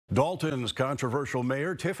Dolton's controversial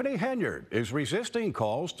mayor Tiffany Henyard is resisting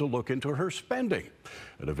calls to look into her spending.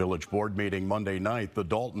 At a village board meeting Monday night, the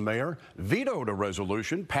Dolton mayor vetoed a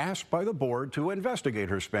resolution passed by the board to investigate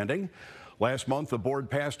her spending. Last month, the board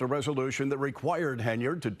passed a resolution that required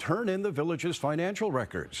Henyard to turn in the village's financial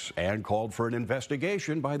records and called for an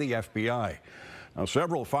investigation by the FBI. Now,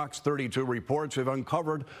 several Fox 32 reports have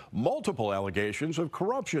uncovered multiple allegations of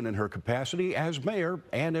corruption in her capacity as mayor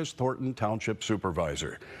and as Thornton Township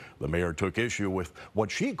supervisor. The mayor took issue with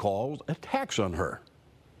what she called attacks on her.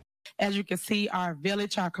 As you can see, our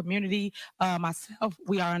village, our community, myself,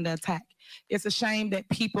 we are under attack. It's a shame that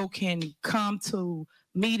people can come to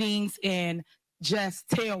meetings and just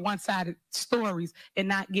tell one-sided stories and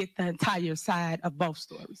not get the entire side of both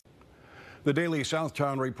stories. The Daily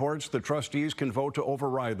Southtown reports the trustees can vote to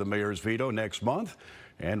override the mayor's veto next month,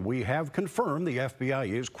 and we have confirmed the FBI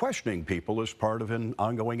is questioning people as part of an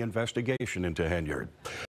ongoing investigation into Henyard.